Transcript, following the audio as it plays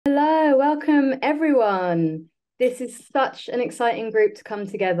Welcome, everyone. This is such an exciting group to come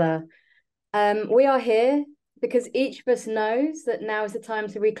together. We are here because each of us knows that now is the time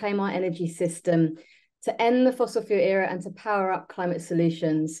to reclaim our energy system, to end the fossil fuel era and to power up climate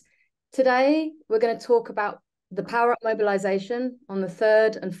solutions. Today, we're going to talk about the Power Up mobilisation on the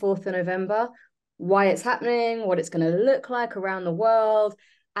 3rd and 4th of November, why it's happening, what it's going to look like around the world,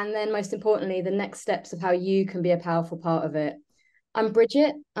 and then most importantly, the next steps of how you can be a powerful part of it. I'm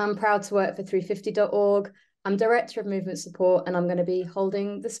Bridget. I'm proud to work for 350.org. I'm Director of Movement Support, and I'm going to be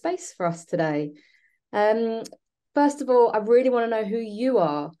holding the space for us today. First of all, I really want to know who you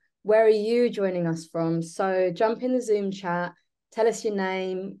are. Where are you joining us from? So jump in the Zoom chat, tell us your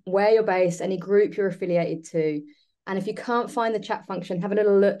name, where you're based, any group you're affiliated to. And if you can't find the chat function, have a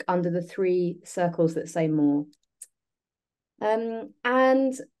little look under the 3 circles that say more.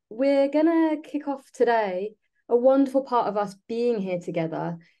 And we're going to kick off today. A wonderful part of us being here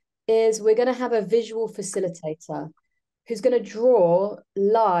together is we're going to have a visual facilitator who's going to draw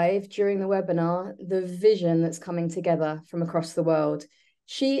live during the webinar the vision that's coming together from across the world.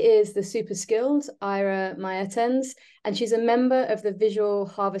 She is the super skilled Ira Mayetens, and she's a member of the Visual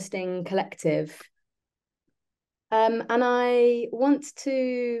Harvesting Collective. And I want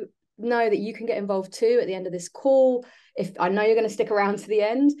to know that you can get involved too at the end of this call. If I know you're going to stick around to the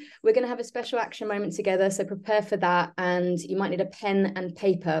end, we're going to have a special action moment together. So prepare for that. And you might need a pen and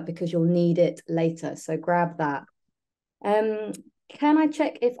paper because you'll need it later. So grab that. Can I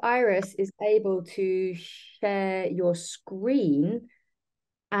check if Iris is able to share your screen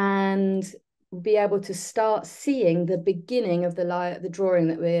and be able to start seeing the beginning of the drawing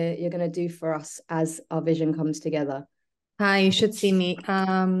that you're going to do for us as our vision comes together? Hi, you should see me.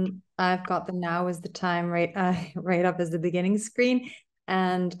 I've got the now is the time right up as the beginning screen.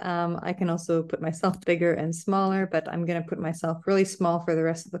 And I can also put myself bigger and smaller, but I'm going to put myself really small for the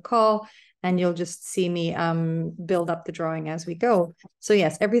rest of the call. And you'll just see me build up the drawing as we go. So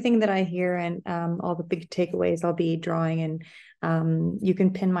yes, everything that I hear and all the big takeaways I'll be drawing. And you can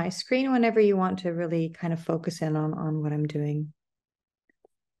pin my screen whenever you want to really kind of focus in on what I'm doing.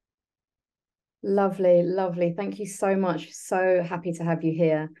 Lovely, lovely. Thank you so much. So happy to have you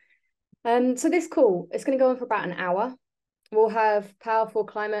here. So this call, it's going to go on for about an hour. We'll have powerful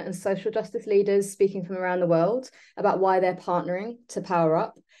climate and social justice leaders speaking from around the world about why they're partnering to power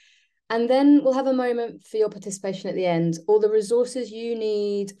up. And then we'll have a moment for your participation at the end. All the resources you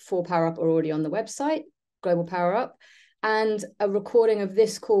need for Power Up are already on the website, Global Power Up, and a recording of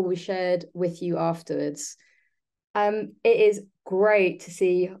this call we shared with you afterwards. It is great to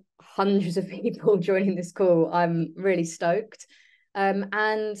see hundreds of people joining this call. I'm really stoked.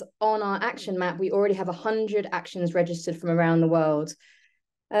 And on our action map, we already have 100 actions registered from around the world.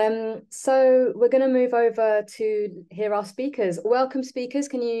 So we're going to move over to hear our speakers. Welcome, speakers.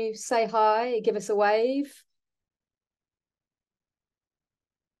 Can you say hi, give us a wave?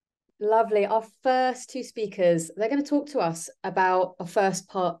 Lovely. Our first 2 speakers, they're going to talk to us about our first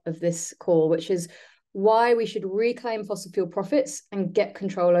part of this call, which is why we should reclaim fossil fuel profits and get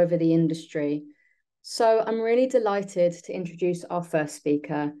control over the industry. So I'm really delighted to introduce our first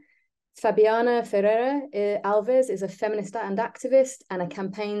speaker. Fabiana Ferreira Alves is a feminist and activist and a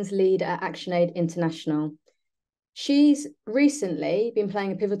campaigns lead at ActionAid International. She's recently been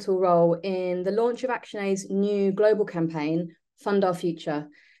playing a pivotal role in the launch of ActionAid's new global campaign, Fund Our Future.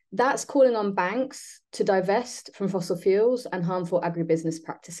 That's calling on banks to divest from fossil fuels and harmful agribusiness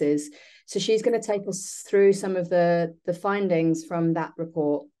practices. So she's going to take us through some of the findings from that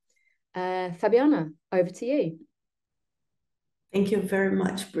report. Fabiana, over to you. Thank you very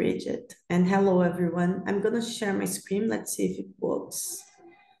much, Bridget. And hello, everyone. I'm going to share my screen. Let's see if it works.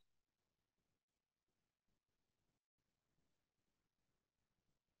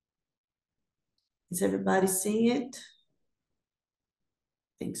 Is everybody seeing it?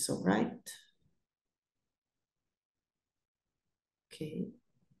 I think so, right? Okay.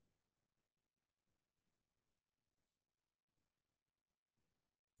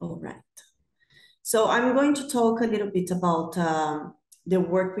 All right. So I'm going to talk a little bit about the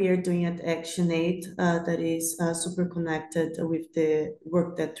work we are doing at ActionAid that is super connected with the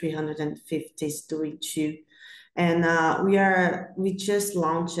work that 350 is doing too. And we just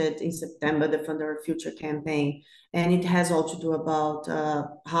launched it in September, the Fund Our Future campaign, and it has all to do about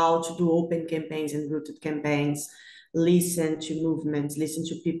how to do open campaigns and rooted campaigns, listen to movements, listen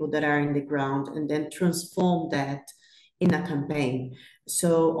to people that are in the ground, and then transform that in a campaign.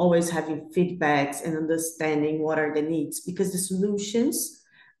 So always having feedbacks and understanding what are the needs, because the solutions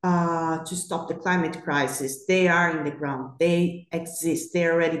to stop the climate crisis, they are in the ground, they exist,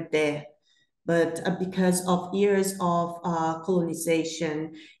 they're already there. But because of years of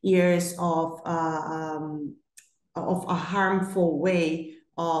colonization, years of a harmful way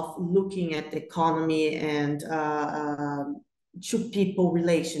of looking at the economy and to people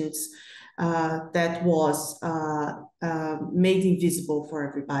relations that was made invisible for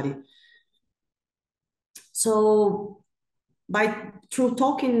everybody. So through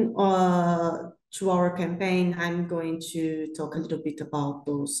talking to our campaign, I'm going to talk a little bit about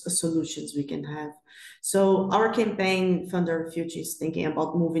those solutions we can have. So our campaign, Fund Our Future, is thinking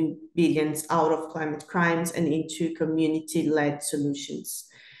about moving billions out of climate crimes and into community-led solutions.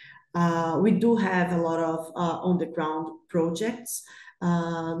 We do have a lot of on-the-ground projects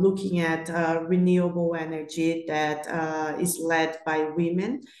looking at renewable energy that is led by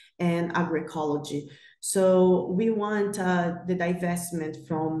women and agroecology. So we want the divestment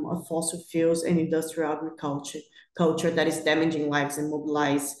from fossil fuels and industrial culture that is damaging lives and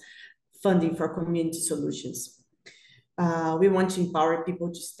mobilize funding for community solutions. We want to empower people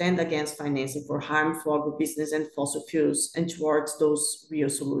to stand against financing for harmful agribusiness and fossil fuels and towards those real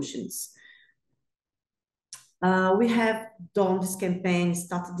solutions. We have done this campaign,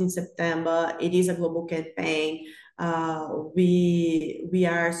 started in September. It is a global campaign. We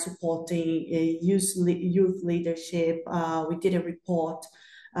are supporting youth leadership. We did a report.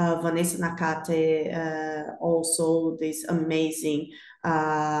 Vanessa Nakate, also this amazing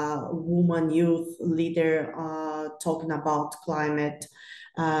woman youth leader talking about climate.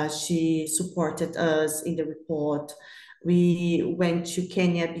 She supported us in the report. We went to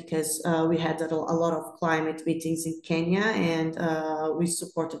Kenya because we had a lot of climate meetings in Kenya, and we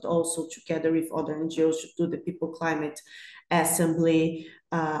supported also together with other NGOs to do the People Climate Assembly,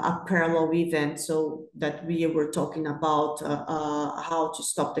 a parallel event, so that we were talking about how to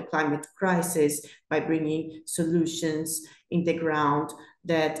stop the climate crisis by bringing solutions in the ground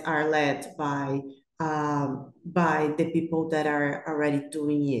that are led by the people that are already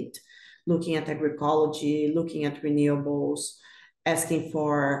doing it, looking at agroecology, looking at renewables, asking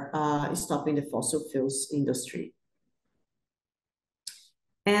for stopping the fossil fuels industry.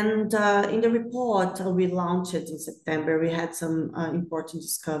 And in the report we launched in September, we had some important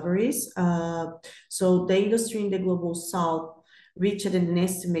discoveries. So the industry in the global south reached an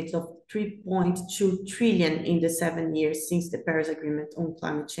estimate of 3.2 trillion in the 7 years since the Paris Agreement on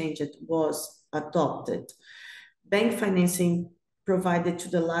climate change was adopted. Bank financing provided to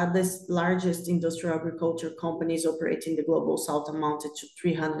the largest industrial agriculture companies operating in the global south amounted to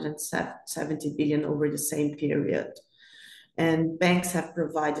 370 billion over the same period. And banks have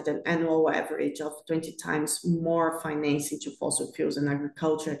provided an annual average of 20 times more financing to fossil fuels and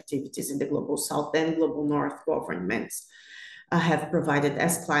agriculture activities in the global south than global north governments have provided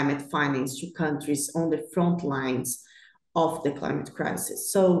as climate finance to countries on the front lines of the climate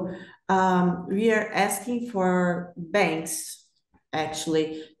crisis. So we are asking for banks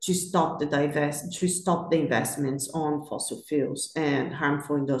actually to stop the investments on fossil fuels and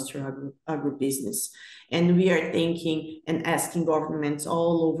harmful industrial agribusiness. And we are thinking and asking governments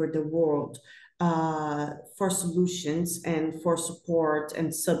all over the world for solutions and for support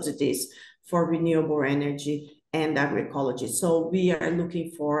and subsidies for renewable energy and agroecology. So we are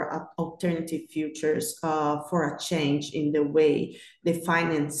looking for alternative futures for a change in the way the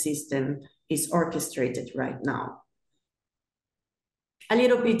finance system is orchestrated right now. A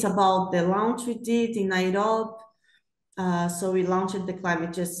little bit about the launch we did in Nairobi. So we launched the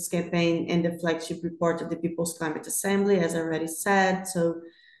Climate Justice Campaign and the flagship report of the People's Climate Assembly, as I already said. So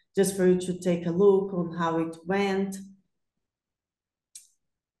just for you to take a look on how it went.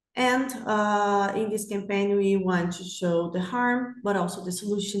 And in this campaign, we want to show the harm, but also the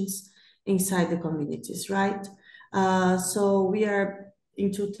solutions inside the communities, right? So we are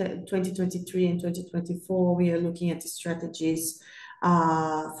into 2023 and 2024, we are looking at the strategies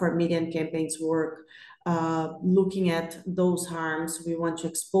for media and campaigns work, looking at those harms. We want to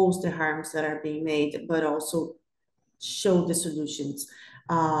expose the harms that are being made, but also show the solutions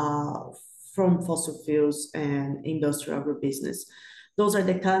from fossil fuels and industrial agribusiness. Those are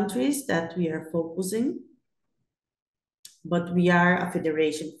the countries that we are focusing, but we are a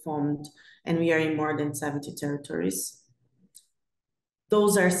federation formed and we are in more than 70 territories.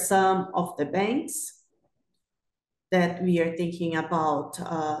 Those are some of the banks that we are thinking about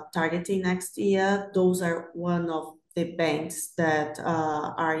targeting next year. Those are one of the banks that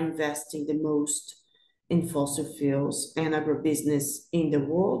are investing the most in fossil fuels and agribusiness in the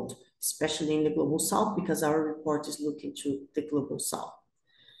world, especially in the global south, because our report is looking to the global south.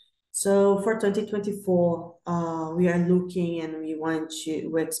 So for 2024, we are looking and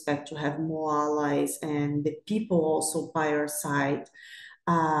we expect to have more allies and the people also by our side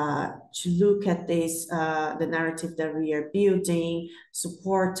to look at this, the narrative that we are building,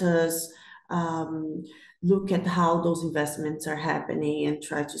 support us, look at how those investments are happening and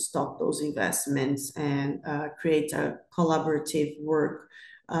try to stop those investments and create a collaborative work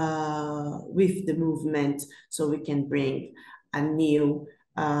with the movement so we can bring a new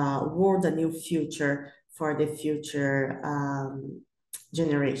world, a new future for the future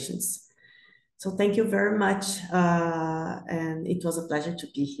generations. So thank you very much, and it was a pleasure to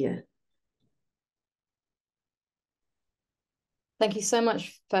be here. Thank you so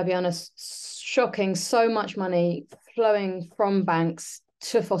much, Fabiana. Shocking, so much money flowing from banks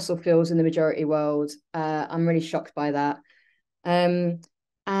to fossil fuels in the majority world. I'm really shocked by that. And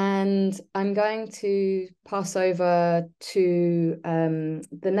I'm going to pass over to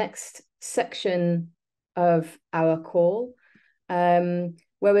the next section of our call, where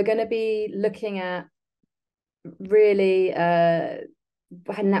we're going to be looking at really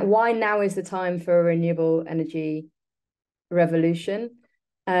why now is the time for a renewable energy revolution.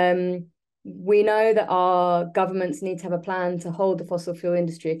 We know that our governments need to have a plan to hold the fossil fuel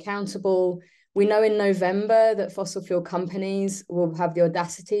industry accountable. We know in November that fossil fuel companies will have the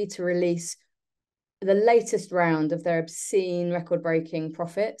audacity to release the latest round of their obscene record-breaking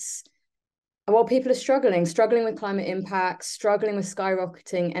profits. And while people are struggling with climate impacts, struggling with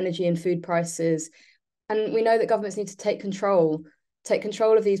skyrocketing energy and food prices, and we know that governments need to take control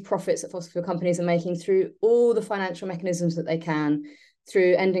of these profits that fossil fuel companies are making through all the financial mechanisms that they can,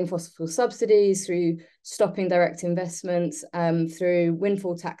 through ending fossil fuel subsidies, through stopping direct investments, through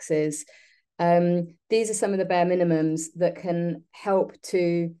windfall taxes. These are some of the bare minimums that can help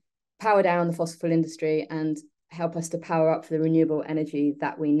to power down the fossil fuel industry and help us to power up for the renewable energy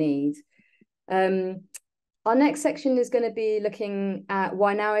that we need. Our next section is going to be looking at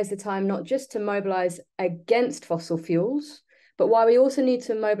why now is the time not just to mobilise against fossil fuels, but why we also need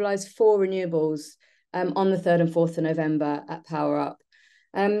to mobilise for renewables on the 3rd and 4th of November at Power Up.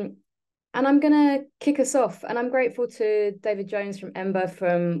 And I'm going to kick us off. And I'm grateful to David Jones from Ember,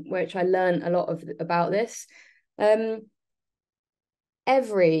 from which I learned a lot about this.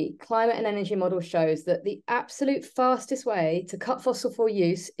 Every climate and energy model shows that the absolute fastest way to cut fossil fuel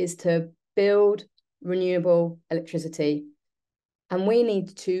use is to build renewable electricity. And we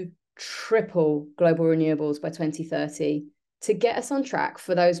need to triple global renewables by 2030 to get us on track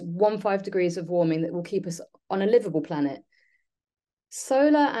for those 1.5 degrees of warming that will keep us on a livable planet.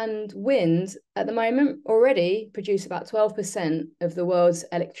 Solar and wind at the moment already produce about 12% of the world's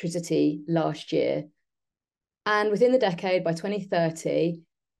electricity last year. And within the decade, by 2030,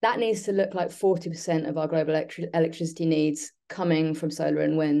 that needs to look like 40% of our global electricity needs coming from solar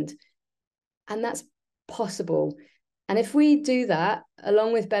and wind. And that's possible. And if we do that,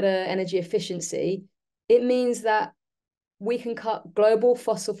 along with better energy efficiency, it means that we can cut global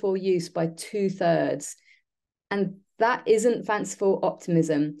fossil fuel use by 2/3. And that isn't fanciful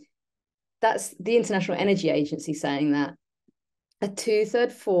optimism. That's the International Energy Agency saying that. A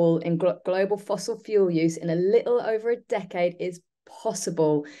 2/3 fall in global fossil fuel use in a little over a decade is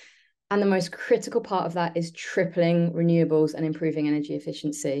possible. And the most critical part of that is tripling renewables and improving energy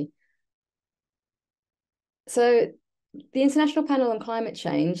efficiency. So the International Panel on Climate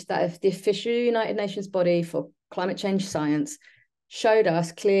Change, that the official United Nations body for climate change science, showed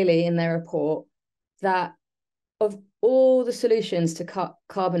us clearly in their report that of all the solutions to cut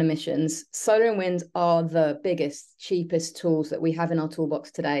carbon emissions, solar and wind are the biggest, cheapest tools that we have in our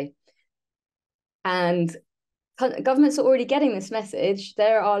toolbox today. And governments are already getting this message.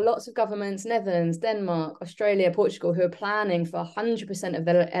 There are lots of governments, Netherlands, Denmark, Australia, Portugal, who are planning for 100% of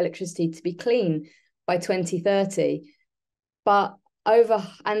their electricity to be clean by 2030. But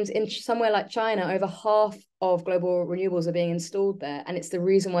in somewhere like China, over half of global renewables are being installed there. And it's the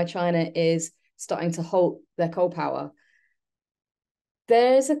reason why China is starting to halt their coal power.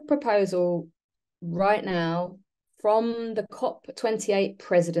 There's a proposal right now from the COP28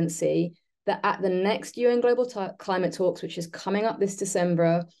 presidency that at the next UN Global Climate Talks, which is coming up this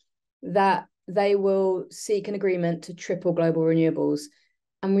December, that they will seek an agreement to triple global renewables.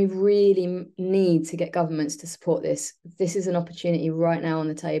 And we really need to get governments to support this. This is an opportunity right now on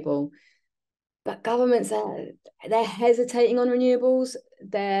the table. But governments, they're hesitating on renewables.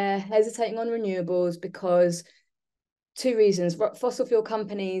 They're hesitating on renewables because two reasons. Fossil fuel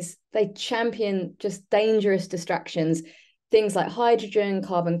companies, they champion just dangerous distractions, things like hydrogen,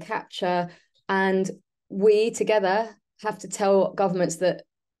 carbon capture. And we together have to tell governments that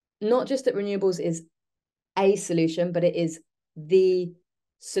not just that renewables is a solution, but it is the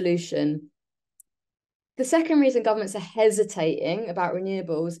solution. The second reason governments are hesitating about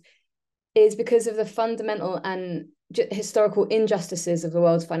renewables is because of the fundamental and historical injustices of the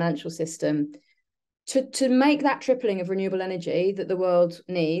world's financial system. To make that tripling of renewable energy that the world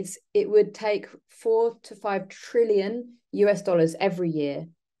needs, it would take 4 to 5 trillion US dollars every year.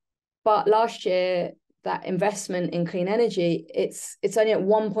 But last year, that investment in clean energy, it's only at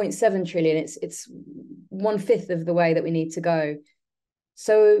 1.7 trillion. It's 1/5 of the way that we need to go.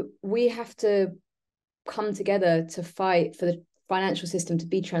 So we have to come together to fight for the financial system to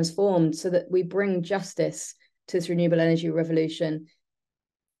be transformed so that we bring justice to this renewable energy revolution.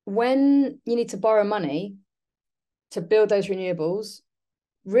 When you need to borrow money to build those renewables,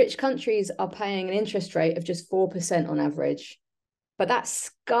 rich countries are paying an interest rate of just 4% on average. But that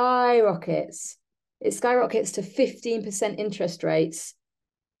skyrockets. It skyrockets to 15% interest rates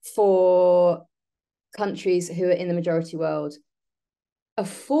for countries who are in the majority world.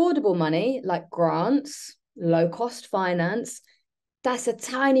 Affordable money like grants, low-cost finance, that's a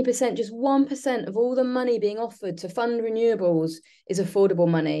tiny percent, just 1% of all the money being offered to fund renewables is affordable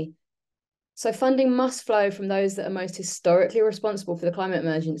money. So funding must flow from those that are most historically responsible for the climate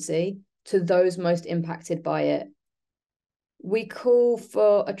emergency to those most impacted by it. We call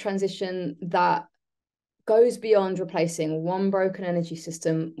for a transition that goes beyond replacing one broken energy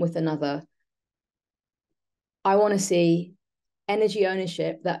system with another. I want to see energy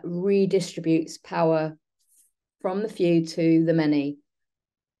ownership that redistributes power from the few to the many.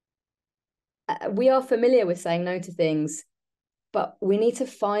 We are familiar with saying no to things, but we need to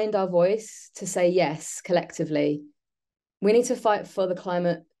find our voice to say yes collectively. We need to fight for the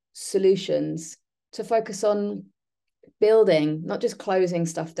climate solutions, to focus on building, not just closing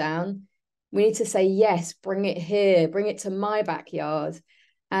stuff down. We need to say, yes, bring it here, bring it to my backyard.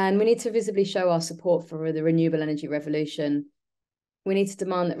 And we need to visibly show our support for the renewable energy revolution. We need to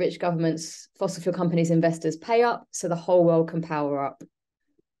demand that rich governments, fossil fuel companies, investors pay up so the whole world can power up.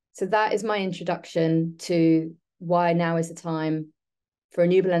 So that is my introduction to why now is the time for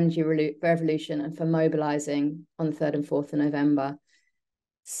renewable energy revolution and for mobilizing on the 3rd and 4th of November.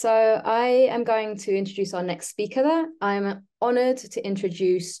 So I am going to introduce our next speaker there. I'm honoured to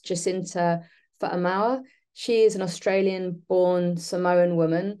introduce Jacinta Fa'amaua. She is an Australian-born Samoan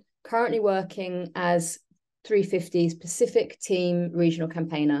woman, currently working as 350's Pacific Team Regional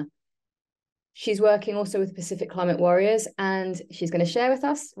Campaigner. She's working also with Pacific Climate Warriors, and she's going to share with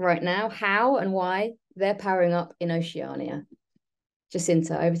us right now how and why they're powering up in Oceania.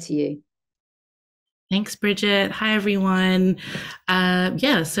 Jacinta, over to you. Thanks, Bridget. Hi, everyone.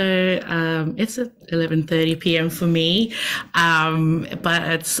 It's 11:30 p.m. for me,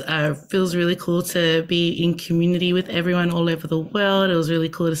 but it feels really cool to be in community with everyone all over the world. It was really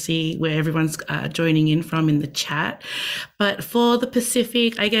cool to see where everyone's joining in from in the chat. But for the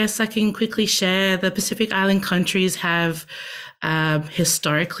Pacific, I guess I can quickly share the Pacific Island countries have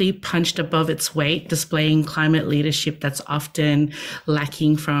historically punched above its weight, displaying climate leadership that's often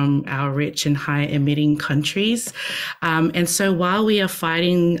lacking from our rich and high emitting countries. And so while we are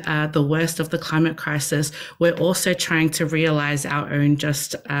fighting the worst of the climate crisis, we're also trying to realize our own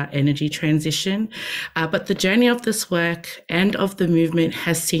just energy transition. But the journey of this work and of the movement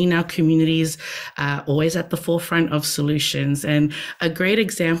has seen our communities always at the forefront of solutions. And a great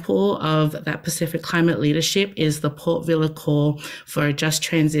example of that Pacific climate leadership is the Port Vila call for a just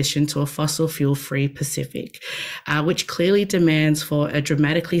transition to a fossil fuel-free Pacific, which clearly demands for a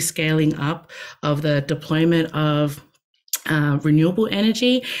dramatically scaling up of the deployment of renewable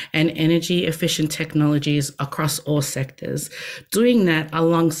energy and energy efficient technologies across all sectors, doing that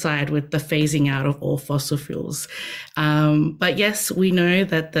alongside with the phasing out of all fossil fuels. But yes, we know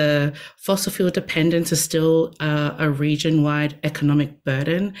that the fossil fuel dependence is still a region-wide economic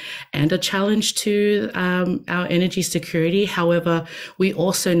burden and a challenge to our energy security. However, we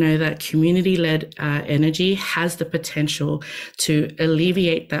also know that community-led energy has the potential to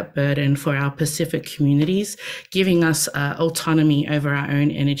alleviate that burden for our Pacific communities, giving us autonomy over our own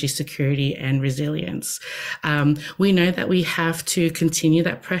energy security and resilience. We know that we have to continue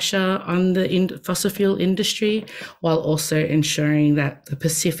that pressure on the fossil fuel industry while also ensuring that the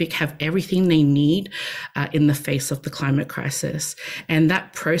Pacific have everything they need in the face of the climate crisis. And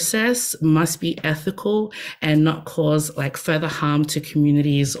that process must be ethical and not cause further harm to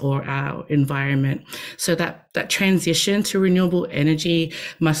communities or our environment. So that transition to renewable energy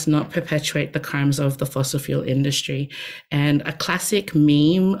must not perpetuate the crimes of the fossil fuel industry. And a classic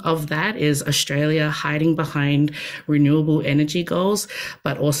meme of that is Australia hiding behind renewable energy goals,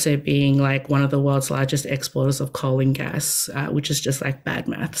 but also being one of the world's largest exporters of coal and gas, which is just bad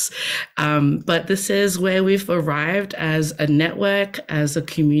maths. But this is where we've arrived as a network, as a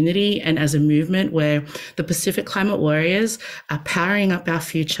community, and as a movement where the Pacific Climate Warriors are powering up our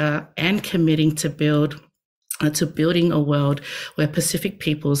future and committing to build to building a world where Pacific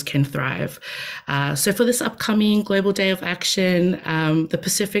peoples can thrive. So for this upcoming Global Day of Action, the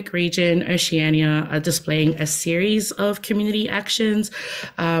Pacific region, Oceania, are displaying a series of community actions.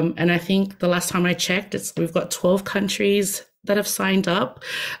 And I think the last time I checked, we've got 12 countries that have signed up.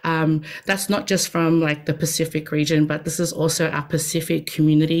 That's not just from like the Pacific region, but this is also our Pacific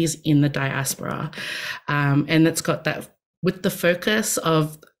communities in the diaspora. And it's got that with the focus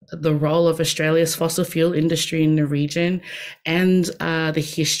of the role of Australia's fossil fuel industry in the region and the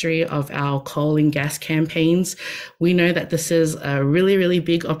history of our coal and gas campaigns, we know that this is a really, really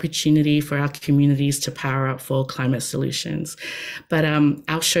big opportunity for our communities to power up for climate solutions. But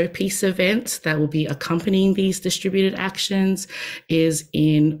our showpiece event that will be accompanying these distributed actions is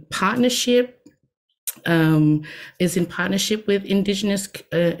in partnership with an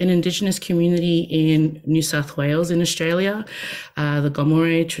Indigenous community in New South Wales in Australia, the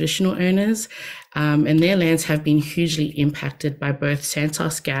Gomeroi traditional owners, and their lands have been hugely impacted by both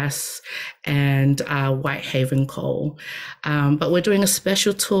Santos gas and Whitehaven coal. But we're doing a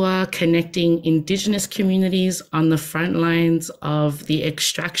special tour connecting Indigenous communities on the front lines of the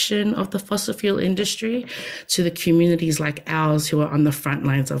extraction of the fossil fuel industry to the communities like ours who are on the front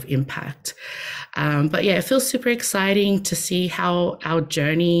lines of impact. But yeah, it feels super exciting to see how our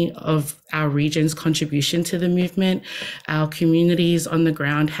journey of our region's contribution to the movement, our communities on the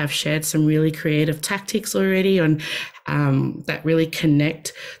ground have shared some really creative tactics already on that really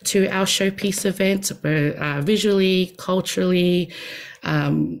connect to our showpiece event, visually, culturally,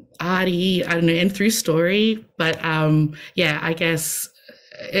 arty, I don't know, and through story. But yeah, I guess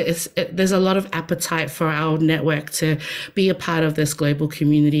there's a lot of appetite for our network to be a part of this global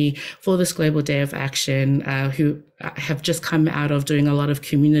community for this Global Day of Action, who have just come out of doing a lot of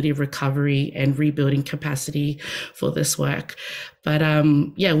community recovery and rebuilding capacity for this work. But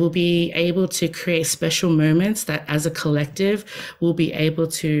yeah, we'll be able to create special moments that as a collective, we'll be able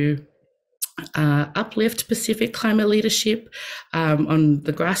to uplift Pacific climate leadership on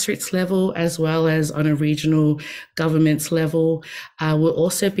the grassroots level as well as on a regional governments level. We'll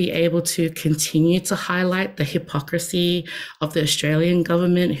also be able to continue to highlight the hypocrisy of the Australian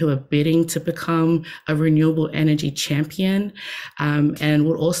government who are bidding to become a renewable energy champion. And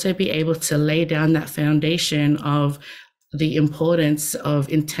we'll also be able to lay down that foundation of the importance of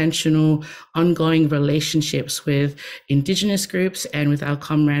intentional ongoing relationships with Indigenous groups and with our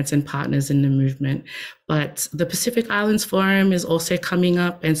comrades and partners in the movement. But the Pacific Islands Forum is also coming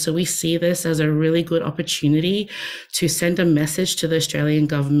up. And so we see this as a really good opportunity to send a message to the Australian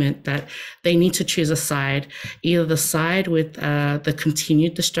government that they need to choose a side, either the side with the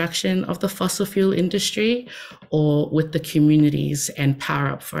continued destruction of the fossil fuel industry or with the communities and power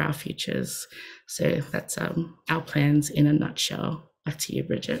up for our futures. So that's our plans in a nutshell. Back to you,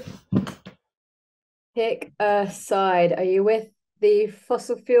 Bridget. Pick a side. Are you with the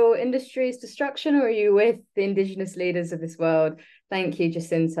fossil fuel industry's destruction or are you with the Indigenous leaders of this world? Thank you,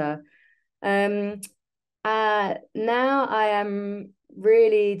 Jacinta. Now I am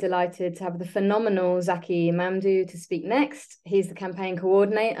really delighted to have the phenomenal Zaki Mamdouh to speak next. He's the campaign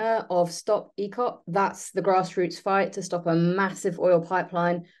coordinator of Stop ECOP. That's the grassroots fight to stop a massive oil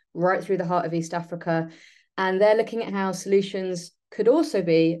pipeline right through the heart of East Africa. And they're looking at how solutions could also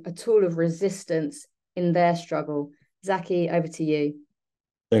be a tool of resistance in their struggle. Zaki, over to you.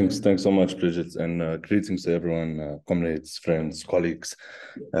 Thanks so much, Bridget, and greetings to everyone, comrades, friends, colleagues.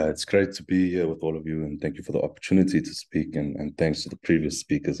 It's great to be here with all of you, and thank you for the opportunity to speak, and thanks to the previous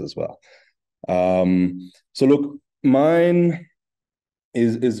speakers as well. So look, mine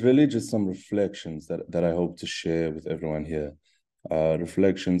is really just some reflections that I hope to share with everyone here.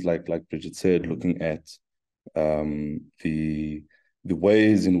 Reflections like Bridget said, looking at the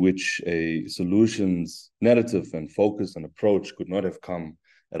ways in which a solutions narrative and focus and approach could not have come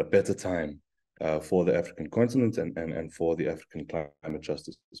at a better time for the African continent and for the African climate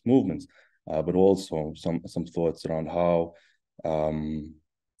justice movements, but also some thoughts around how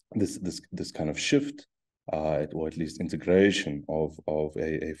this kind of shift, or at least integration of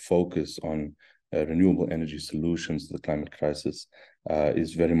a focus on renewable energy solutions to the climate crisis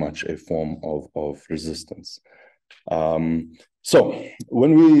is very much a form of resistance. So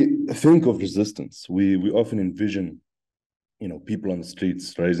when we think of resistance, we often envision, people on the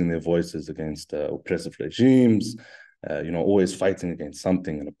streets raising their voices against oppressive regimes, always fighting against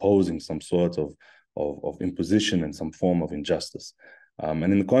something and opposing some sort of imposition and some form of injustice. And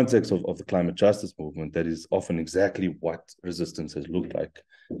in the context of the climate justice movement, that is often exactly what resistance has looked like.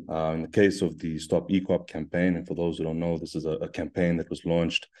 In the case of the Stop ECOP campaign, and for those who don't know, this is a campaign that was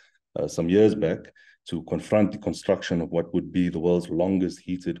launched some years back to confront the construction of what would be the world's longest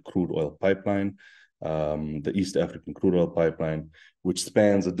heated crude oil pipeline. the East African crude oil pipeline, which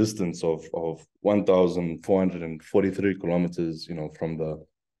spans a distance of 1,443 kilometers, from the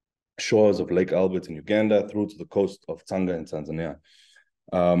shores of Lake Albert in Uganda through to the coast of Tanga in Tanzania.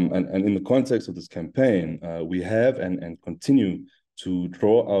 And in the context of this campaign, we have and continue to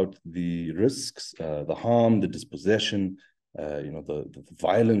draw out the risks, the harm, the dispossession, the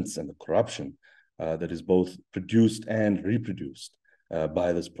violence and the corruption that is both produced and reproduced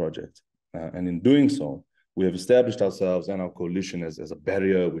by this project. And in doing so, we have established ourselves and our coalition as a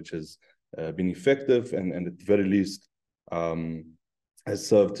barrier which has been effective and at the very least has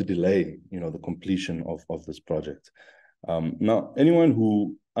served to delay, the completion of this project. Now, anyone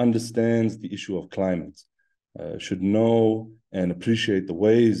who understands the issue of climate should know and appreciate the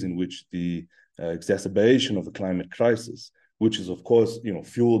ways in which the exacerbation of the climate crisis, which is of course,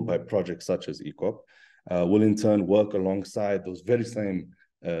 fueled by projects such as ECOP, will in turn work alongside those very same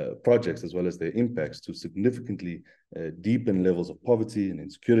projects as well as their impacts to significantly deepen levels of poverty and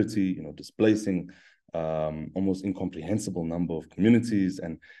insecurity, displacing almost incomprehensible number of communities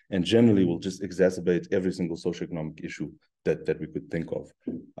and generally will just exacerbate every single socioeconomic issue that we could think of.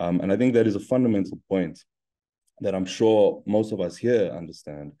 And I think that is a fundamental point that I'm sure most of us here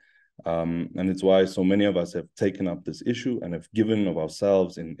understand. And it's why so many of us have taken up this issue and have given of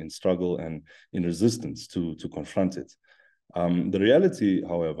ourselves in struggle and in resistance to confront it. The reality,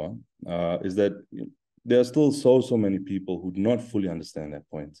 however, is that there are still so many people who do not fully understand that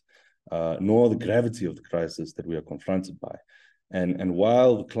point, nor the gravity of the crisis that we are confronted by. And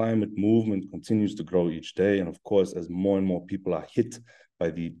while the climate movement continues to grow each day, and of course, as more and more people are hit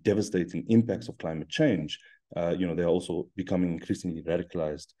by the devastating impacts of climate change, they're also becoming increasingly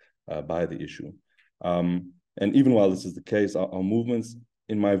radicalized by the issue. And even while this is the case, our movements,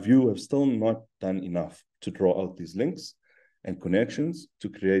 in my view, have still not done enough to draw out these links and connections to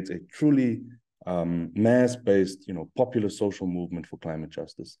create a truly mass-based, popular social movement for climate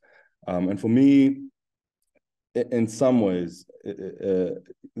justice. And for me, in some ways,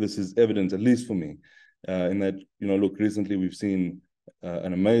 this is evident, at least for me, in that, look, recently we've seen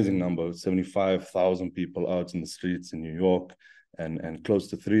an amazing number, 75,000 people out in the streets in New York and close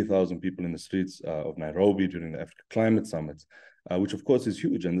to 3,000 people in the streets of Nairobi during the Africa Climate Summit, which of course is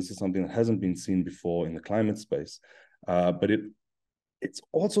huge. And this is something that hasn't been seen before in the climate space. But it's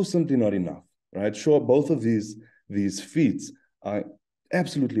also simply not enough, right? Sure, both of these feats are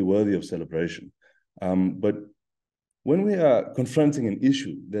absolutely worthy of celebration. But when we are confronting an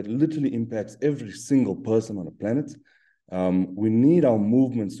issue that literally impacts every single person on the planet, we need our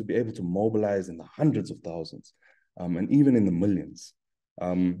movements to be able to mobilize in the hundreds of thousands and even in the millions.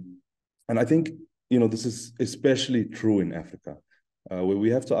 And I think, this is especially true in Africa, where we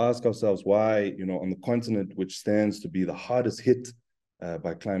have to ask ourselves why, on the continent which stands to be the hardest hit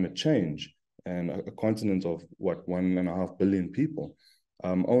by climate change and a continent of, 1.5 billion people,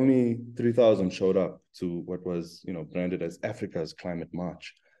 only 3,000 showed up to what was, branded as Africa's Climate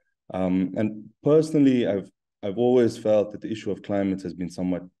March. And personally, I've always felt that the issue of climate has been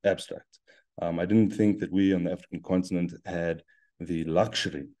somewhat abstract. I didn't think that we on the African continent had the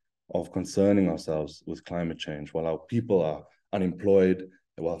luxury of concerning ourselves with climate change while our people are unemployed,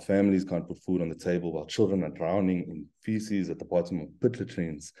 while families can't put food on the table, while children are drowning in feces at the bottom of pit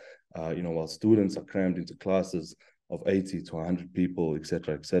latrines, while students are crammed into classes of 80 to 100 people, et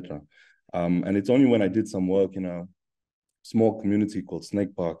cetera, et cetera. And it's only when I did some work in a small community called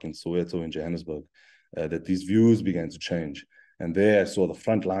Snake Park in Soweto in Johannesburg that these views began to change. And there I saw the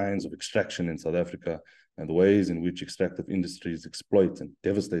front lines of extraction in South Africa and the ways in which extractive industries exploit and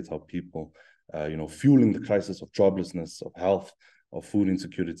devastate our people, fueling the crisis of joblessness, of health, of food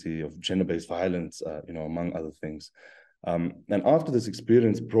insecurity, of gender-based violence, among other things. And after this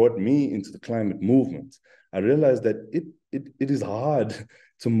experience brought me into the climate movement, I realized that it is hard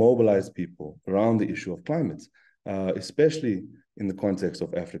to mobilize people around the issue of climate, especially in the context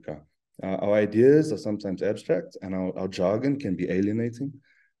of Africa. Our ideas are sometimes abstract and our jargon can be alienating.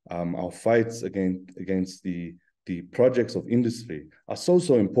 Our fights against the projects of industry are so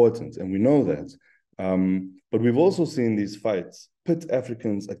important, and we know that. But we've also seen these fights pit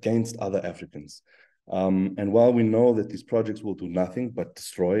Africans against other Africans. And while we know that these projects will do nothing but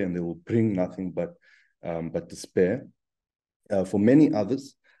destroy and they will bring nothing but despair, for many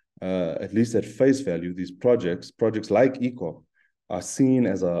others, at least at face value, these projects like ECOP, are seen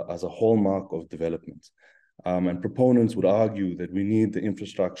as a hallmark of development. And proponents would argue that we need the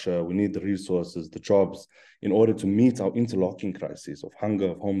infrastructure, we need the resources, the jobs, in order to meet our interlocking crises of hunger,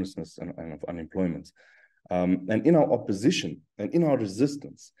 of homelessness, and of unemployment. And in our opposition and in our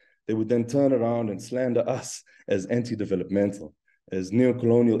resistance, they would then turn around and slander us as anti-developmental, as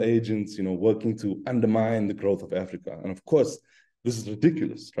neo-colonial agents, working to undermine the growth of Africa. And of course, this is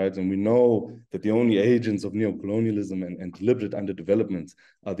ridiculous, right? And we know that the only agents of neo-colonialism and deliberate underdevelopment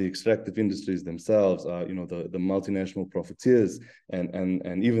are the extractive industries themselves, the multinational profiteers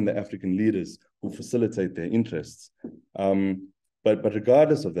and even the African leaders who facilitate their interests. But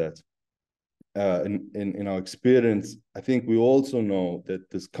regardless of that, in our experience, I think we also know that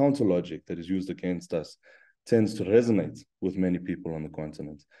this counter logic that is used against us tends to resonate with many people on the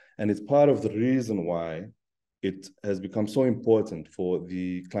continent. And it's part of the reason why it has become so important for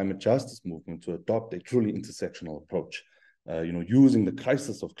the climate justice movement to adopt a truly intersectional approach, using the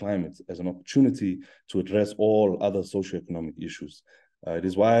crisis of climate as an opportunity to address all other socioeconomic issues. It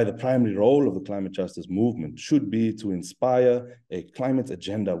is why the primary role of the climate justice movement should be to inspire a climate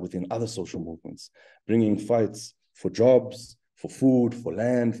agenda within other social movements, bringing fights for jobs, for food, for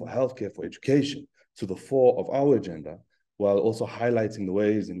land, for healthcare, for education to the fore of our agenda, while also highlighting the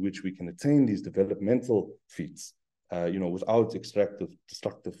ways in which we can attain these developmental feats, without extractive,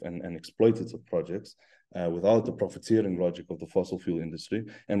 destructive, and exploitative projects, without the profiteering logic of the fossil fuel industry,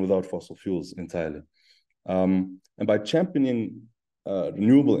 and without fossil fuels entirely. And by championing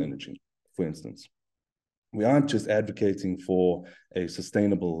renewable energy, for instance, we aren't just advocating for a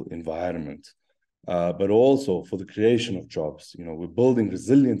sustainable environment, but also for the creation of jobs. We're building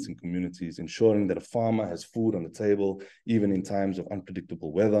resilience in communities, ensuring that a farmer has food on the table, even in times of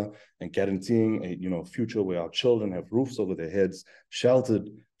unpredictable weather, and guaranteeing a future where our children have roofs over their heads, sheltered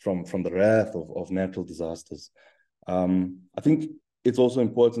from the wrath of natural disasters. I think it's also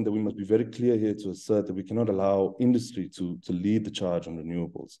important that we must be very clear here to assert that we cannot allow industry to lead the charge on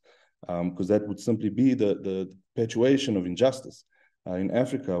renewables, because that would simply be the perpetuation of injustice. In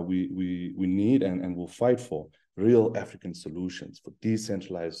Africa, we need and will fight for real African solutions for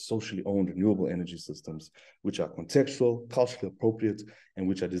decentralized, socially owned renewable energy systems, which are contextual, culturally appropriate, and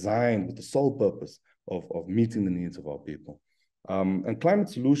which are designed with the sole purpose of meeting the needs of our people. And climate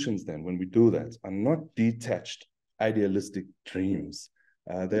solutions, then, when we do that, are not detached, idealistic dreams.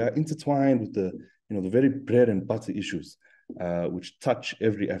 They are intertwined with the very bread and butter issues which touch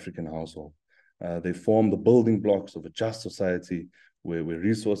every African household. They form the building blocks of a just society where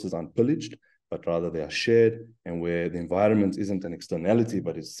resources aren't pillaged, but rather they are shared, and where the environment isn't an externality,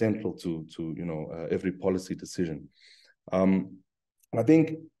 but is central to every policy decision. I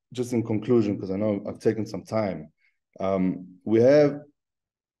think, just in conclusion, because I know I've taken some time, we have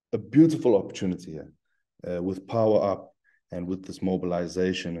a beautiful opportunity here with Power Up and with this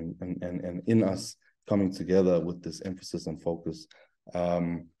mobilization and in us coming together with this emphasis and focus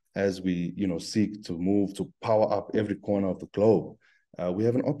as we seek to move to power up every corner of the globe. We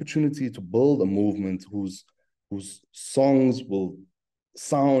have an opportunity to build a movement whose songs will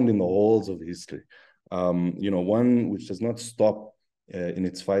sound in the halls of history. One which does not stop in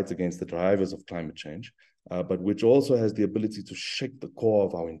its fight against the drivers of climate change, but which also has the ability to shake the core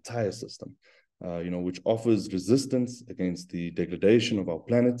of our entire system, which offers resistance against the degradation of our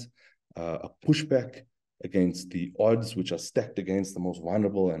planet, a pushback against the odds which are stacked against the most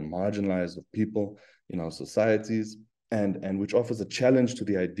vulnerable and marginalized of people in our societies, and which offers a challenge to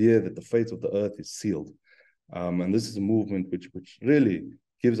the idea that the fate of the earth is sealed. And this is a movement which really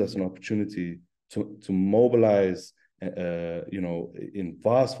gives us an opportunity to mobilize, in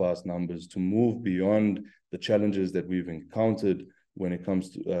vast numbers, to move beyond the challenges that we've encountered when it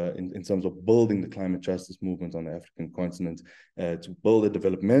comes to, in terms of building the climate justice movement on the African continent, to build a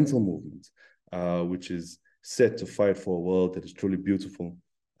developmental movement, which is set to fight for a world that is truly beautiful,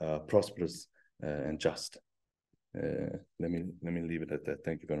 prosperous, and just. Let me leave it at that.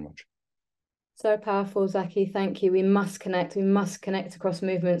 Thank you very much. So powerful, Zaki. Thank you. We must connect. We must connect across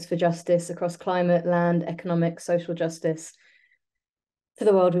movements for justice, across climate, land, economic, social justice, for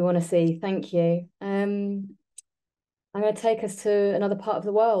the world we want to see. Thank you. I'm going to take us to another part of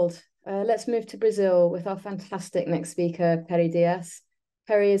the world. Let's move to Brazil with our fantastic next speaker, Peri Dias.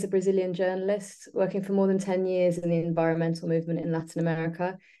 Peri is a Brazilian journalist working for more than 10 years in the environmental movement in Latin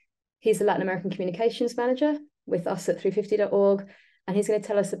America. He's the Latin American Communications Manager with us at 350.org, and he's going to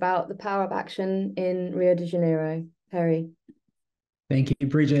tell us about the Power of Action in Rio de Janeiro. Peri. Thank you,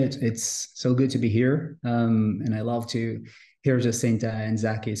 Bridget. It's so good to be here. And I love to hear Jacinta and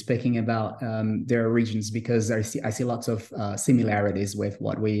Zaki speaking about their regions, because I see lots of similarities with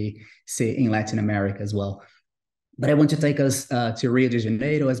what we see in Latin America as well. But I want to take us to Rio de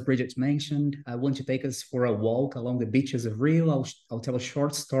Janeiro, as Bridget mentioned. I want to take us for a walk along the beaches of Rio. I'll tell a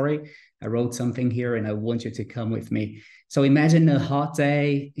short story I wrote something here and I want you to come with me. So imagine a hot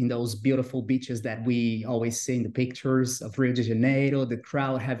day in those beautiful beaches that we always see in the pictures of Rio de Janeiro, the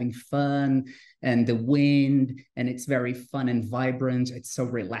crowd having fun and the wind, and it's very fun and vibrant. It's so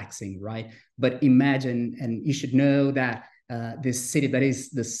relaxing, right? But imagine, and you should know that this city that is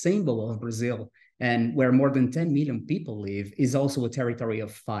the symbol of Brazil and where more than 10 million people live is also a territory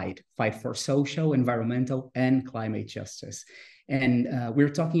of fight for social, environmental, and climate justice. And we're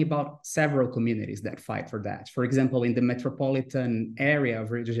talking about several communities that fight for that. For example, in the metropolitan area of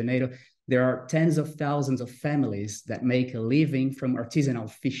Rio de Janeiro, there are tens of thousands of families that make a living from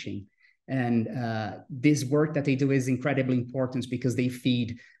artisanal fishing. And this work that they do is incredibly important because they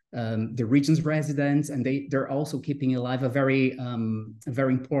feed the region's residents, and they're also keeping alive a very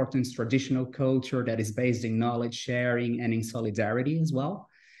important traditional culture that is based in knowledge sharing and in solidarity as well.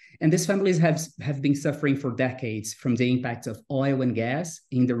 And these families have been suffering for decades from the impact of oil and gas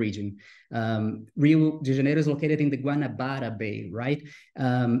in the region. Rio de Janeiro is located in the Guanabara Bay, right?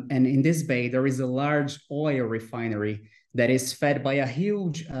 And in this bay, there is a large oil refinery that is fed by a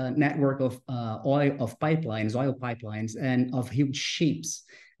huge network of oil pipelines, and of huge ships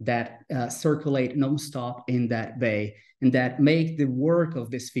that circulate nonstop in that bay, and that make the work of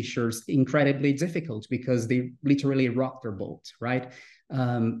these fishers incredibly difficult because they literally rock their boat, right?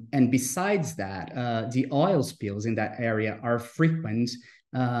 And besides that, the oil spills in that area are frequent,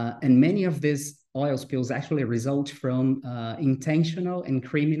 and many of these oil spills actually result from intentional and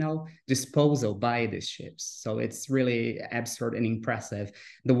criminal disposal by these ships. So it's really absurd and impressive.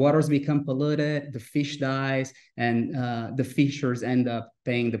 The waters become polluted, the fish dies, and the fishers end up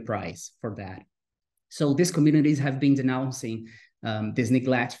paying the price for that. So these communities have been denouncing this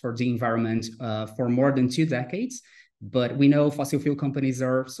neglect for the environment for more than 2 decades. But we know fossil fuel companies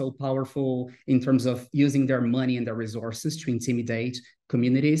are so powerful in terms of using their money and their resources to intimidate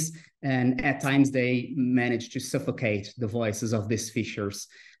communities. And at times they manage to suffocate the voices of these fishers.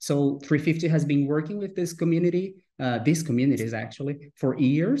 So 350 has been working with these communities actually for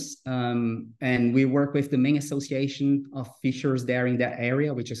years. And we work with the main association of fishers there in that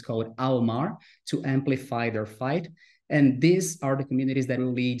area, which is called AUMAR, to amplify their fight. And these are the communities that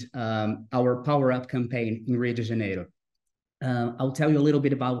will lead our Power Up campaign in Rio de Janeiro. I'll tell you a little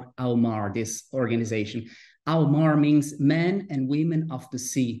bit about AUMAR, this organization. AUMAR means Men and Women of the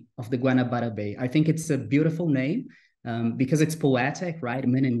Sea, of the Guanabara Bay. I think it's a beautiful name because it's poetic, right?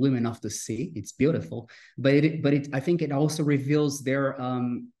 Men and Women of the Sea. It's beautiful. But I think it also reveals their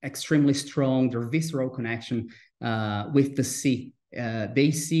extremely strong, their visceral connection with the sea.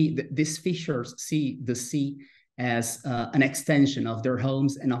 These fishers see the sea as an extension of their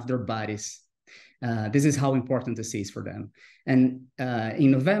homes and of their bodies. This is how important the sea is for them. And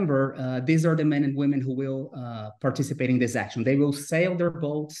in November, these are the men and women who will participate in this action. They will sail their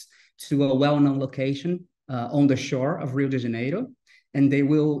boats to a well-known location on the shore of Rio de Janeiro, and they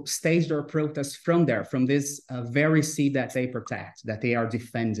will stage their protests from there, from this very sea that they protect, that they are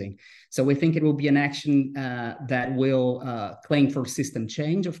defending. So we think it will be an action that will claim for system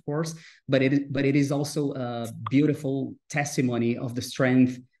change, of course, but it is also a beautiful testimony of the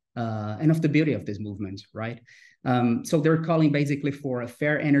strength and of the beauty of this movement, right? So they're calling basically for a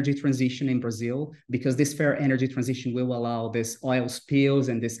fair energy transition in Brazil, because this fair energy transition will allow this oil spills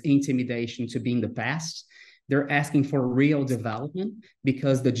and this intimidation to be in the past. They're asking for real development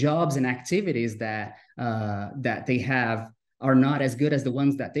because the jobs and activities that they have are not as good as the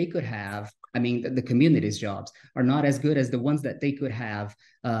ones that they could have. I mean, the community's jobs are not as good as the ones that they could have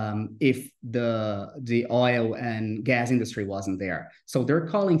if the oil and gas industry wasn't there. So they're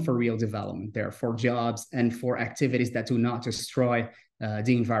calling for real development there, for jobs and for activities that do not destroy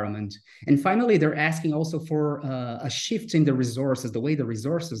the environment. And finally, they're asking also for a shift in the resources, the way the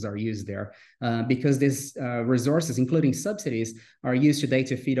resources are used there, because these resources, including subsidies, are used today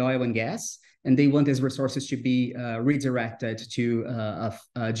to feed oil and gas. And they want these resources to be redirected to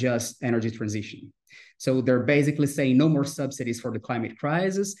a just energy transition. So they're basically saying no more subsidies for the climate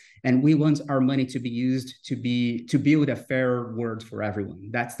crisis, and we want our money to be used to build a fair world for everyone.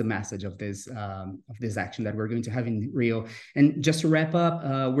 That's the message of this action that we're going to have in Rio. And just to wrap up,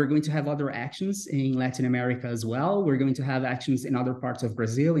 we're going to have other actions in Latin America as well. We're going to have actions in other parts of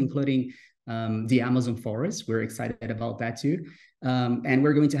Brazil, including the Amazon forest. We're excited about that too. And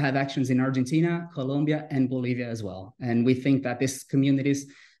we're going to have actions in Argentina, Colombia, and Bolivia as well. And we think that these communities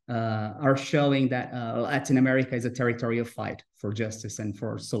are showing that Latin America is a territory of fight for justice and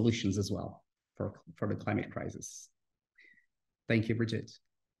for solutions as well for the climate crisis. Thank you, Bridget.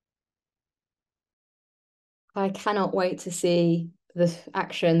 I cannot wait to see the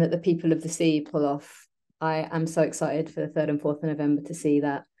action that the people of the sea pull off. I am so excited for the 3rd and 4th of November to see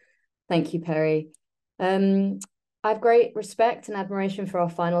that. Thank you, Perry. I have great respect and admiration for our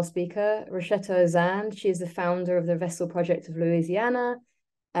final speaker, Rochetta Ozand. She is the founder of the Vessel Project of Louisiana,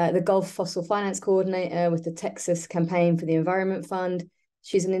 the Gulf Fossil Finance Coordinator with the Texas Campaign for the Environment Fund.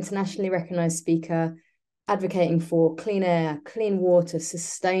 She's an internationally recognized speaker advocating for clean air, clean water,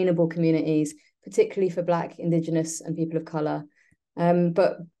 sustainable communities, particularly for Black, Indigenous, and people of color.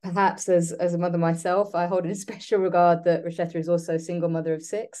 But perhaps as a mother myself, I hold in special regard that Rochetta is also a single mother of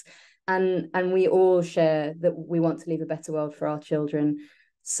 6. And we all share that we want to leave a better world for our children.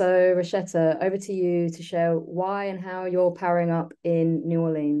 So Rochetta, over to you to share why and how you're powering up in New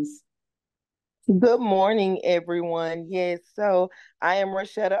Orleans. Good morning, everyone. Yes, so I am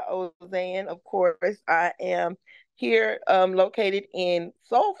Rochetta Ozand. Of course, I am here located in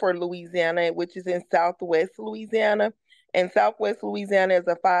Sulphur, Louisiana, which is in Southwest Louisiana. And Southwest Louisiana is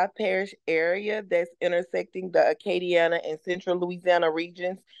a 5-parish area that's intersecting the Acadiana and Central Louisiana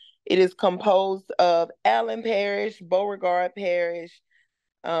regions. It is composed of Allen Parish, Beauregard Parish,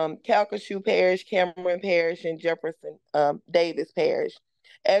 Calcasieu Parish, Cameron Parish, and Jefferson Davis Parish.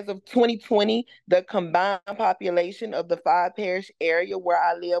 As of 2020, the combined population of the 5-parish area where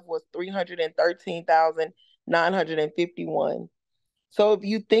I live was 313,951. So if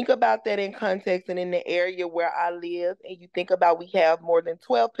you think about that in context and in the area where I live, and you think about we have more than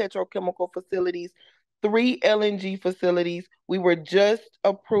 12 petrochemical facilities, 3 LNG facilities. We were just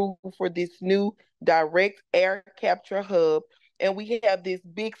approved for this new direct air capture hub, and we have this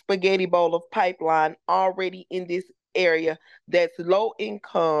big spaghetti bowl of pipeline already in this area that's low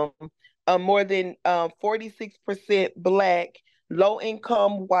income, more than 46% Black, low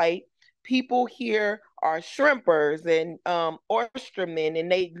income white. People here are shrimpers and oystermen,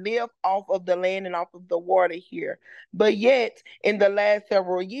 and they live off of the land and off of the water here. But yet, in the last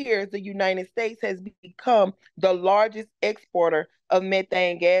several years, the United States has become the largest exporter of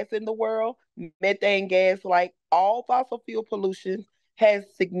methane gas in the world. Methane gas, like all fossil fuel pollution, has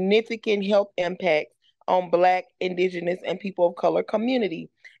significant health impacts on Black, Indigenous, and people of color community.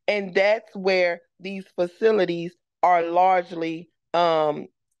 And that's where these facilities are largely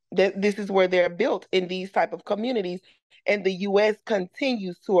this is where they're built, in these type of communities, and the U.S.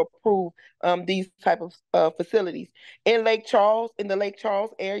 continues to approve these type of facilities. In the Lake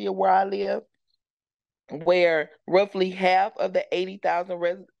Charles area where I live, where roughly half of the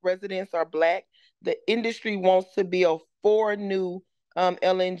 80,000 residents are Black, the industry wants to build 4 new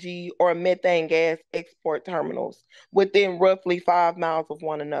LNG or methane gas export terminals within roughly 5 miles of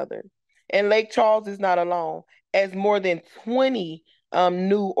one another. And Lake Charles is not alone, as more than 20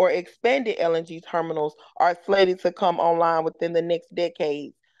 new or expanded LNG terminals are slated to come online within the next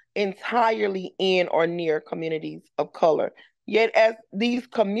decade, entirely in or near communities of color. Yet, as these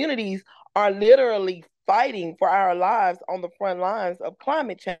communities are literally fighting for our lives on the front lines of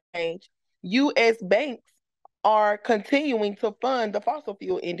climate change, U.S. banks are continuing to fund the fossil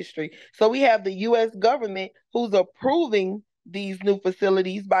fuel industry. So we have the U.S. government who's approving these new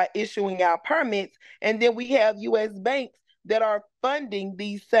facilities by issuing out permits, and then we have U.S. banks that are funding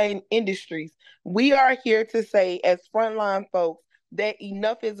these same industries. We are here to say, as frontline folks, that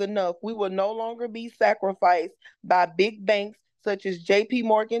enough is enough. We will no longer be sacrificed by big banks such as J.P.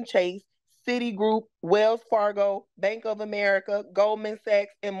 Morgan Chase, Citigroup, Wells Fargo, Bank of America, Goldman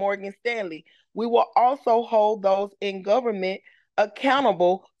Sachs, and Morgan Stanley. We will also hold those in government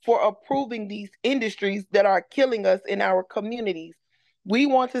accountable for approving these industries that are killing us in our communities. We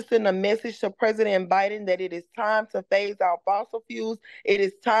want to send a message to President Biden that it is time to phase out fossil fuels. It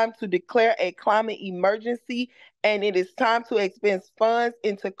is time to declare a climate emergency, and it is time to expend funds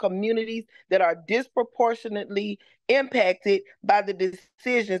into communities that are disproportionately impacted by the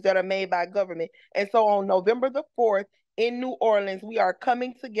decisions that are made by government. And so on November the 4th in New Orleans, we are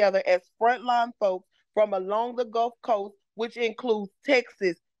coming together as frontline folks from along the Gulf Coast, which includes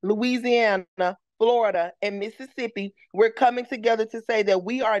Texas, Louisiana, Florida, and Mississippi. We're coming together to say that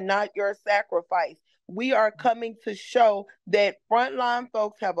we are not your sacrifice. We are coming to show that frontline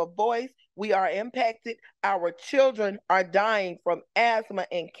folks have a voice. We are impacted. Our children are dying from asthma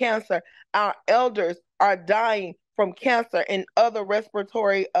and cancer. Our elders are dying from cancer and other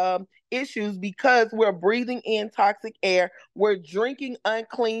respiratory issues because we're breathing in toxic air. We're drinking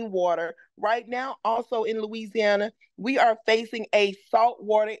unclean water. Right now, also in Louisiana, we are facing a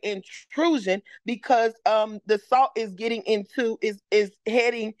saltwater intrusion because the salt is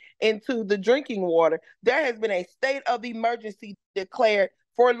heading into the drinking water. There has been a state of emergency declared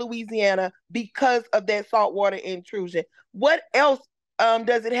for Louisiana because of that saltwater intrusion. What else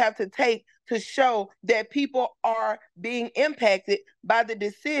does it have to take to show that people are being impacted by the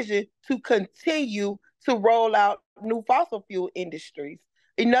decision to continue to roll out new fossil fuel industries?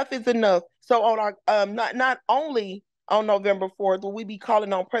 Enough is enough. So on our not only on November 4th will we be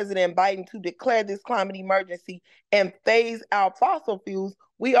calling on President Biden to declare this climate emergency and phase out fossil fuels,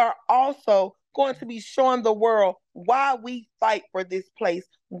 we are also going to be showing the world why we fight for this place,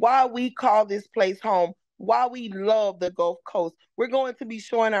 why we call this place home, why we love the Gulf Coast. We're going to be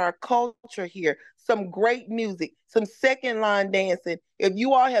showing our culture here, some great music, some second line dancing. If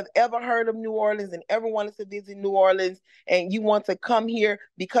you all have ever heard of New Orleans and ever wanted to visit New Orleans and you want to come here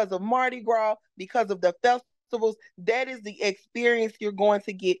because of Mardi Gras, because of the festivals, that is the experience you're going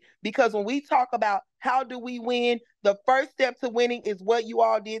to get. Because when we talk about how do we win, the first step to winning is what you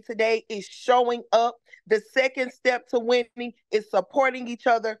all did today, is showing up. The second step to winning is supporting each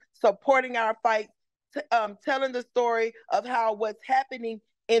other, supporting our fight, telling the story of how what's happening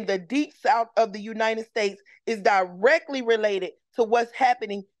in the deep south of the United States is directly related to what's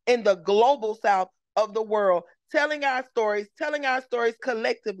happening in the global south of the world. Telling our stories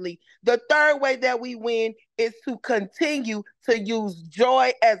collectively. The third way that we win is to continue to use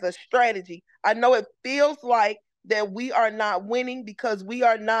joy as a strategy. I know it feels like that we are not winning because we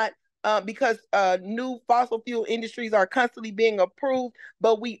are not because new fossil fuel industries are constantly being approved,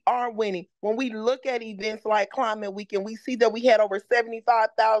 but we are winning. When we look at events like Climate Week and we see that we had over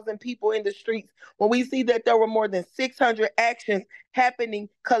 75,000 people in the streets, when we see that there were more than 600 actions happening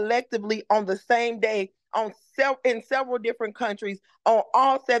collectively on the same day in several different countries, on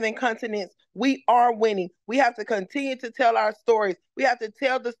all 7 continents, we are winning. We have to continue to tell our stories. We have to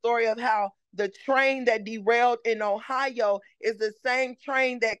tell the story of how the train that derailed in Ohio is the same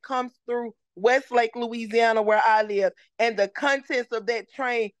train that comes through Westlake, Louisiana, where I live. And the contents of that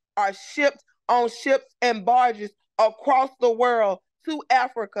train are shipped on ships and barges across the world to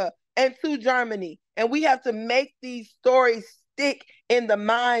Africa and to Germany. And we have to make these stories stick in the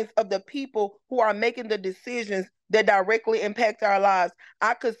minds of the people who are making the decisions that directly impact our lives.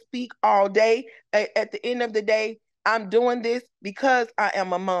 I could speak all day. At the end of the day, I'm doing this because I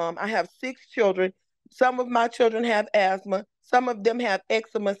am a mom. I have 6 children. Some of my children have asthma. Some of them have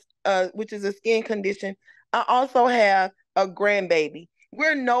eczema, which is a skin condition. I also have a grandbaby.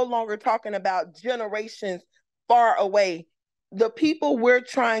 We're no longer talking about generations far away. The people we're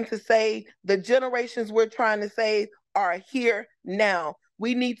trying to save, the generations we're trying to save are here now.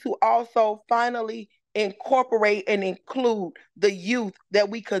 We need to also finally incorporate and include the youth that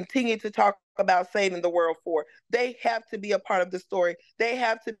we continue to talk about saving the world for. They have to be a part of the story. They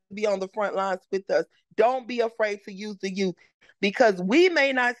have to be on the front lines with us. Don't be afraid to use the youth, because we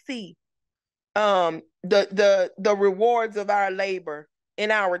may not see the rewards of our labor in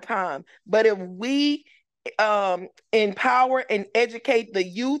our time, but if we empower and educate the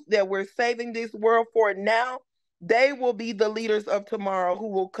youth that we're saving this world for now, they will be the leaders of tomorrow who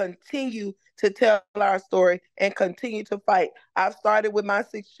will continue to tell our story and continue to fight. I've started with my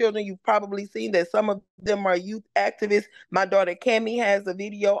 6 children. You've probably seen that some of them are youth activists. My daughter Cammie has a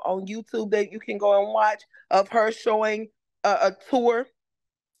video on YouTube that you can go and watch of her showing a tour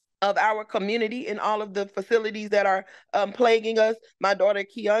of our community and all of the facilities that are plaguing us. My daughter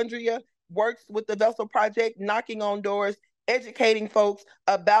Keandria works with the Vessel Project, knocking on doors, educating folks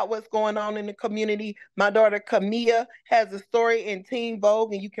about what's going on in the community. My daughter Camilla has a story in Teen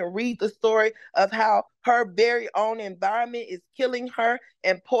Vogue, and you can read the story of how her very own environment is killing her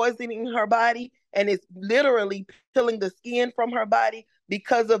and poisoning her body, and it's literally peeling the skin from her body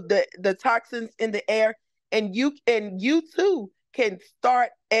because of the toxins in the air. And you too can start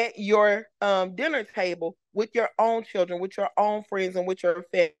at your dinner table with your own children, with your own friends, and with your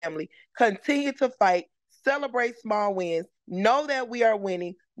family. Continue to fight, celebrate small wins, know that we are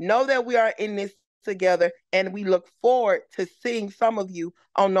winning, know that we are in this together, and we look forward to seeing some of you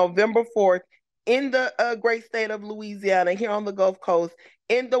on November 4th in the great state of Louisiana, here on the Gulf Coast,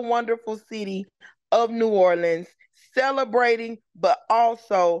 in the wonderful city of New Orleans, celebrating, but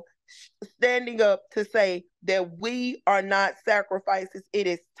also standing up to say that we are not sacrifices. It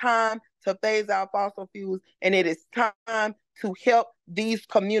is time to phase out fossil fuels, and it is time to help these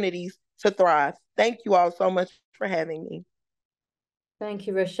communities to thrive. Thank you all so much for having me. Thank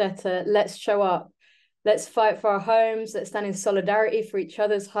you, Roshetta. Let's show up. Let's fight for our homes. Let's stand in solidarity for each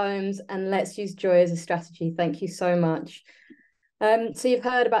other's homes, and let's use joy as a strategy. Thank you so much. So you've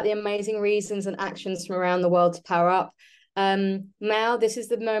heard about the amazing reasons and actions from around the world to power up. Now this is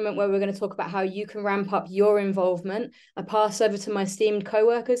the moment where we're going to talk about how you can ramp up your involvement. I pass over to my esteemed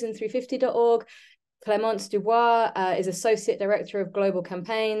co-workers in 350.org. Clémence Dubois is Associate Director of Global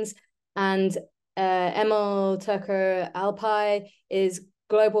Campaigns, and Emil Turker Alpai is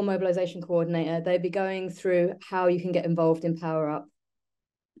Global Mobilisation Coordinator. They'll be going through how you can get involved in Power Up.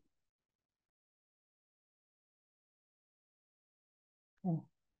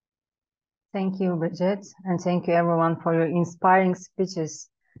 Thank you, Bridget, and thank you everyone for your inspiring speeches.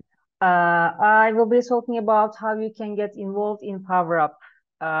 I will be talking about how you can get involved in Power Up.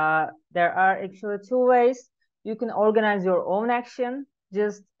 There are actually two ways. You can organize your own action,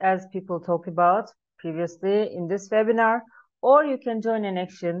 just as people talked about previously in this webinar, or you can join an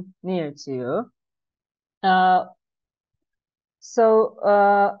action near to you. To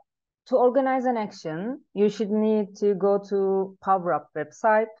organize an action, you should need to go to Power Up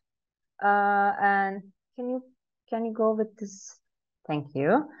website. And can you go with this? Thank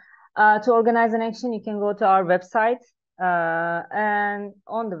you. To organize an action, you can go to our website, and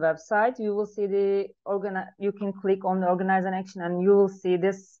on the website you will see you can click on the organize an action, and you will see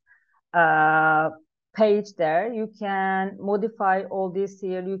this page there. You can modify all this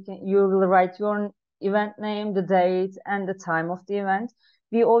here. You will write your event name, the date, and the time of the event.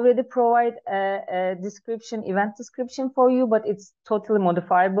 We already provide a event description for you, but it's totally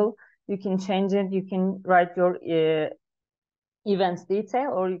modifiable. You can change it. You can write your events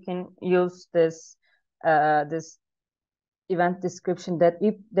detail, or you can use this event description that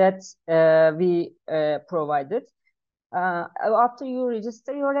we provided. After you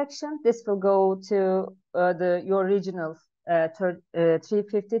register your action, this will go to your regional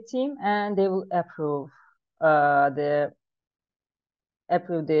 350 team, and they will approve the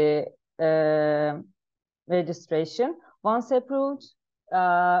registration. Once approved,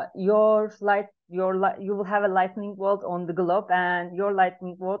 you will have a lightning bolt on the globe, and your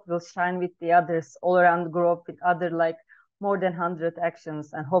lightning bolt will shine with the others all around the globe with other more than 100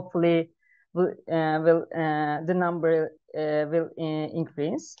 actions, and hopefully the number will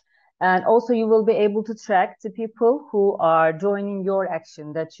increase. And also you will be able to track the people who are joining your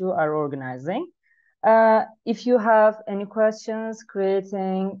action that you are organizing. If you have any questions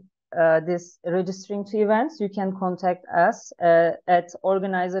regarding registering to events, you can contact us at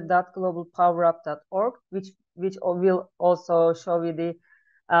organizer.globalpowerup.org, which will also show you the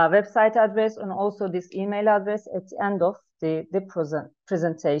website address and also this email address at the end of the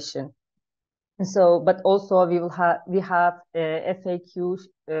presentation. And so, but also we have a FAQ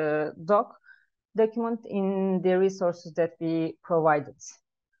document in the resources that we provided,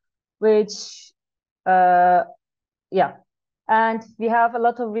 which and we have a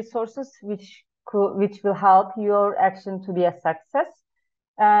lot of resources which will help your action to be a success.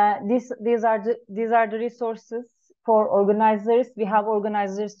 These are the resources for organizers. We have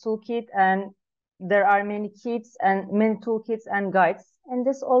organizers toolkit, and there are many kits and many toolkits and guides in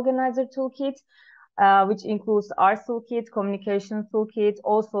this organizer toolkit, which includes our toolkit, communication toolkit.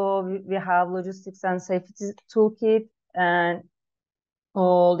 Also, we have logistics and safety toolkit, and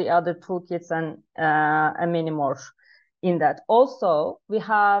all the other toolkits and many more in that. Also, we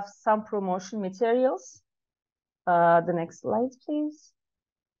have some promotion materials. The next slide, please.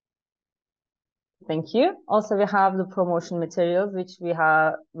 Thank you. Also, we have the promotion materials, which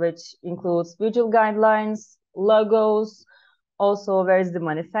includes visual guidelines, logos. Also, where is the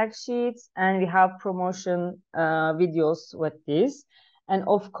money fact sheets, and we have promotion videos with this, and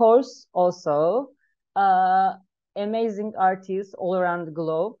of course, also amazing artists all around the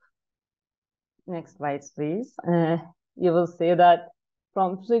globe. Next slide, please. You will see that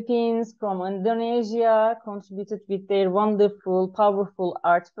from Philippines, from Indonesia, contributed with their wonderful, powerful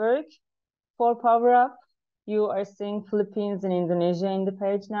artwork for Power Up. You are seeing Philippines and Indonesia in the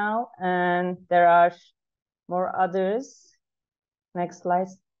page now, and there are more others. Next slide,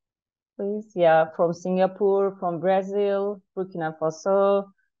 please. Yeah, from Singapore, from Brazil, Burkina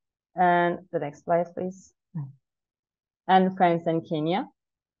Faso, and the next slide, please. And France and Kenya.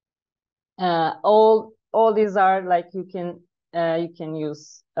 All these are you can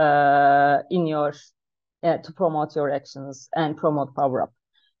use in your to promote your actions and promote Power Up.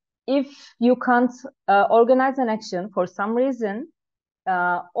 If you can't organize an action for some reason,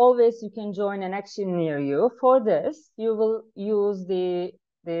 always you can join an action near you. For this, you will use the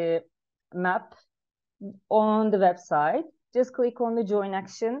map on the website. Just click on the join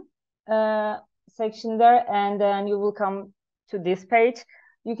action section there, and then you will come to this page.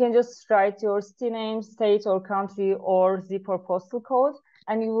 You can just write your city name, state or country, or zip or postal code,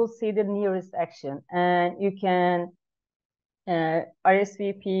 and you will see the nearest action, and you can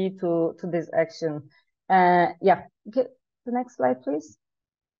RSVP to this action. Yeah, get the next slide, please.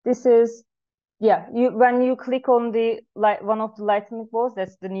 This is, yeah, when you click on the one of the lightning bolts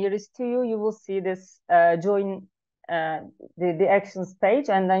that's the nearest to you, you will see this join the actions page,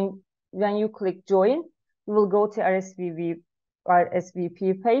 and then when you click join, you will go to RSVP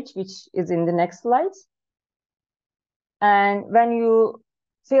page, which is in the next slide. And when you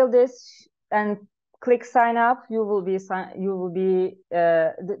fill this and click sign up, you will be the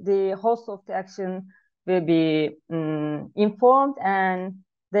host of the action will be informed, and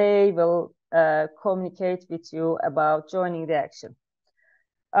they will communicate with you about joining the action.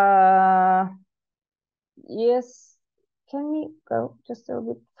 Yes, can we go just a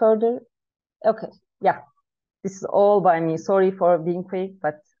little bit further? Okay, yeah, this is all by me. Sorry for being quick,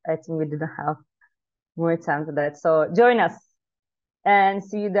 but I think we didn't have more time for that. So join us and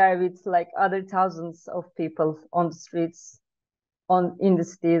see you there with like other thousands of people on the streets, in the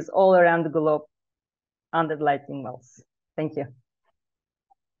cities all around the globe under lightning bolts. Thank you.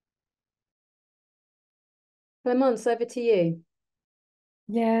 Clemence, over to you.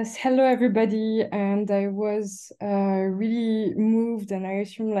 Yes, hello everybody, and I was really moved, and I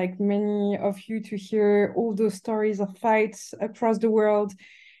assume like many of you, to hear all those stories of fights across the world,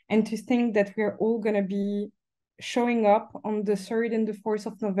 and to think that we're all going to be showing up on the 3rd and the 4th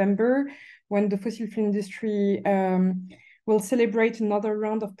of November when the fossil fuel industry will celebrate another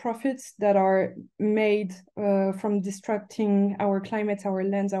round of profits that are made from destructing our climate, our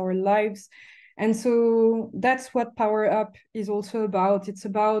lands, our lives. And so that's what Power Up is also about. It's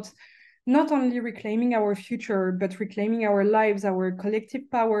about not only reclaiming our future, but reclaiming our lives, our collective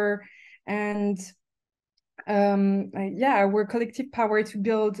power, and our collective power to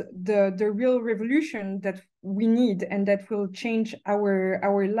build the real revolution that we need and that will change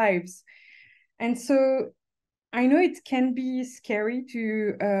our lives. And so I know it can be scary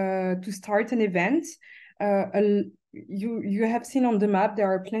to start an event. You have seen on the map there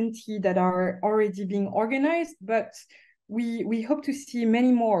are plenty that are already being organized, but we hope to see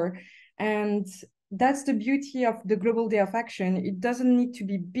many more. And that's the beauty of the Global Day of Action. It doesn't need to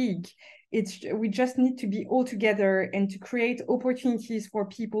be big. We just need to be all together and to create opportunities for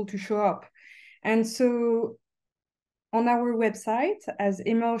people to show up. And so on our website, as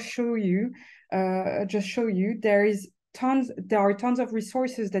Emil just show you, there are tons of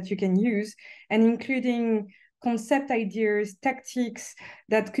resources that you can use, and including concept ideas, tactics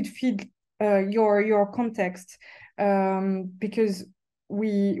that could fit your context, because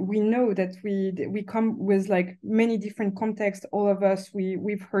we know that we come with like many different contexts. All of us,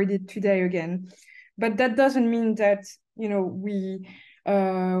 we've heard it today again, but that doesn't mean that we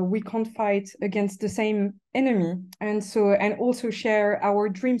can't fight against the same enemy, and also share our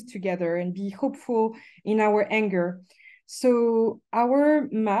dreams together and be hopeful in our anger. So our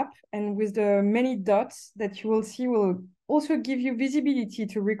map, and with the many dots that you will see, will also give you visibility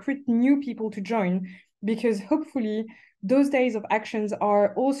to recruit new people to join, because hopefully those days of actions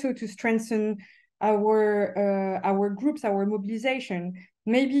are also to strengthen our groups, our mobilization.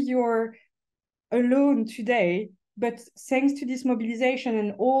 Maybe you're alone today, but thanks to this mobilization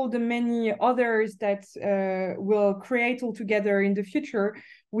and all the many others that will create all together in the future,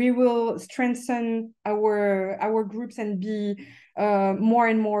 we will strengthen our groups and be more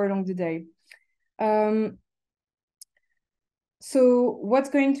and more along the day. So what's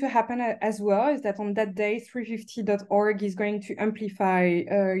going to happen as well is that on that day, 350.org is going to amplify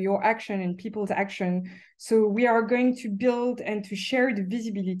your action and people's action. So we are going to build and to share the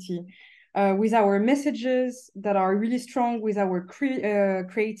visibility with our messages that are really strong, with our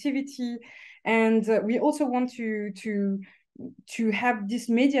creativity. And we also want to have this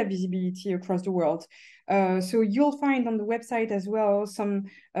media visibility across the world. So you'll find on the website as well some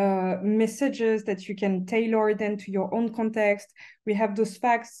messages that you can tailor then to your own context. We have those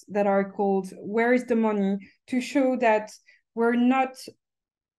facts that are called "Where is the money?" to show that we're not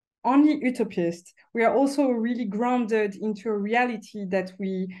only utopists, we are also really grounded into a reality that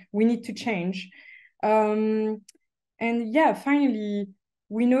we need to change. And yeah, finally,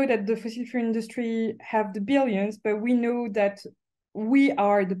 we know that the fossil fuel industry have the billions, but we know that we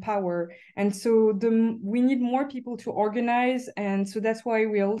are the power. And so we need more people to organize. And so that's why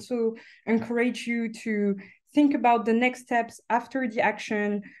we also encourage you to think about the next steps after the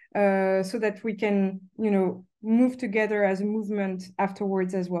action, so that we can, move together as a movement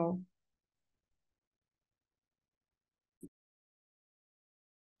afterwards as well.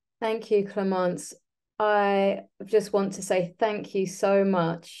 Thank you, Clemence. I just want to say thank you so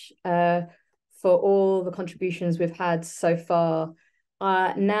much for all the contributions we've had so far.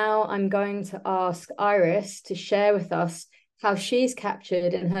 Now I'm going to ask Iris to share with us how she's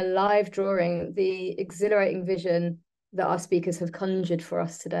captured in her live drawing the exhilarating vision that our speakers have conjured for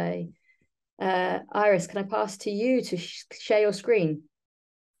us today. Iris, can I pass to you to share your screen?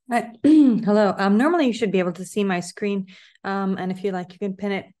 Hello. Normally you should be able to see my screen, and if you like, you can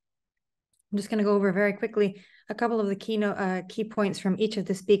pin it. I'm just going to go over very quickly a couple of the key points from each of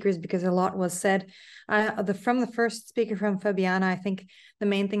the speakers, because a lot was said. From the first speaker, from Fabiana, I think the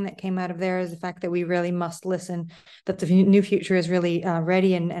main thing that came out of there is the fact that we really must listen, that the new future is really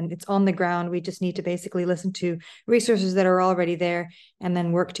ready and it's on the ground. We just need to basically listen to resources that are already there and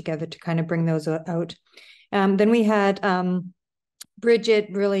then work together to kind of bring those out. Then we had Bridget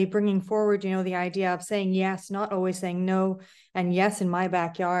really bringing forward, the idea of saying yes, not always saying no, and yes in my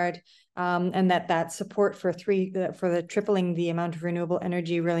backyard. And that support for the tripling the amount of renewable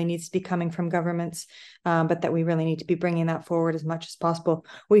energy really needs to be coming from governments, but that we really need to be bringing that forward as much as possible.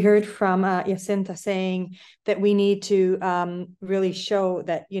 We heard from Jacinta saying that we need to really show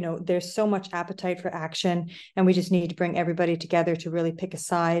that, there's so much appetite for action, and we just need to bring everybody together to really pick a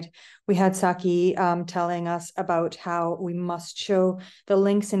side. We had Saki telling us about how we must show the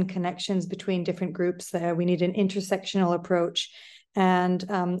links and connections between different groups, that we need an intersectional approach. And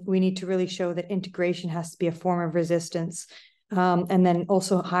we need to really show that integration has to be a form of resistance. And then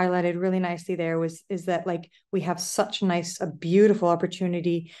also highlighted really nicely there is that we have such a beautiful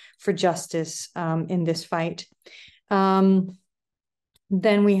opportunity for justice in this fight. Then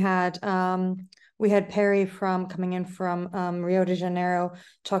we had Perry coming in from Rio de Janeiro,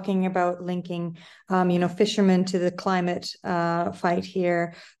 talking about linking, fishermen to the climate fight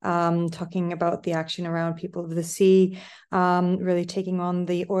here, talking about the action around people of the sea, really taking on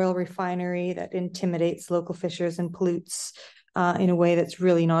the oil refinery that intimidates local fishers and pollutes in a way that's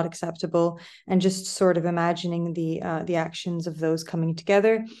really not acceptable, and just sort of imagining the actions of those coming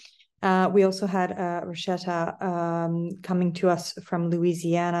together. We also had Rochetta coming to us from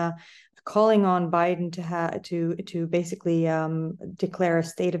Louisiana, calling on Biden to basically declare a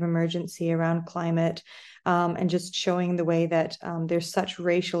state of emergency around climate, and just showing the way that there's such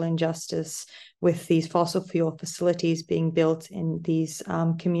racial injustice with these fossil fuel facilities being built in these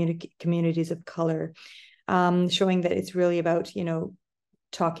communities of color, showing that it's really about,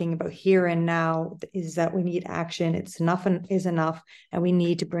 talking about here and now, is that we need action. It's enough is enough, and we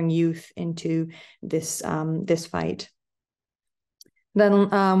need to bring youth into this fight.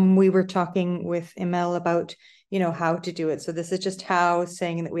 Then we were talking with Emel about, how to do it. So this is just how,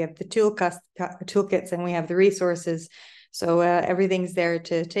 saying that we have the toolkits and we have the resources. So everything's there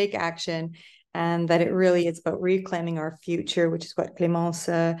to take action, and that it really is about reclaiming our future, which is what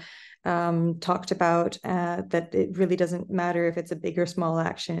Clémence talked about, that it really doesn't matter if it's a big or small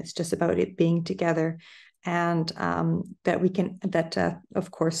action. It's just about it being together, and that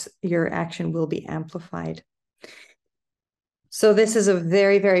of course your action will be amplified. So this is a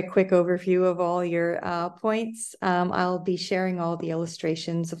very, very quick overview of all your points. I'll be sharing all the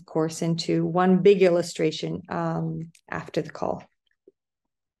illustrations, of course, into one big illustration after the call.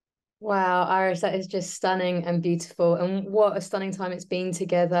 Wow, Iris, that is just stunning and beautiful. And what a stunning time it's been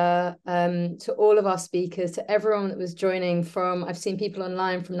together. To all of our speakers, to everyone that was joining I've seen people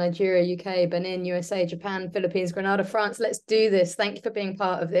online from Nigeria, UK, Benin, USA, Japan, Philippines, Grenada, France. Let's do this. Thank you for being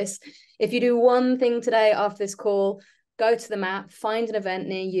part of this. If you do one thing today after this call, go to the map, find an event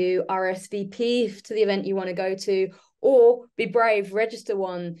near you, RSVP to the event you want to go to, or be brave, register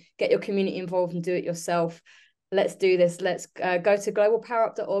one, get your community involved and do it yourself. Let's do this. Let's go to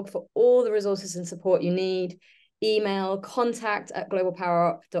globalpowerup.org for all the resources and support you need. Email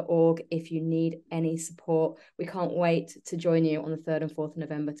contact@globalpowerup.org if you need any support. We can't wait to join you on the 3rd and 4th of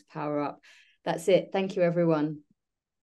November to power up. That's it. Thank you, everyone.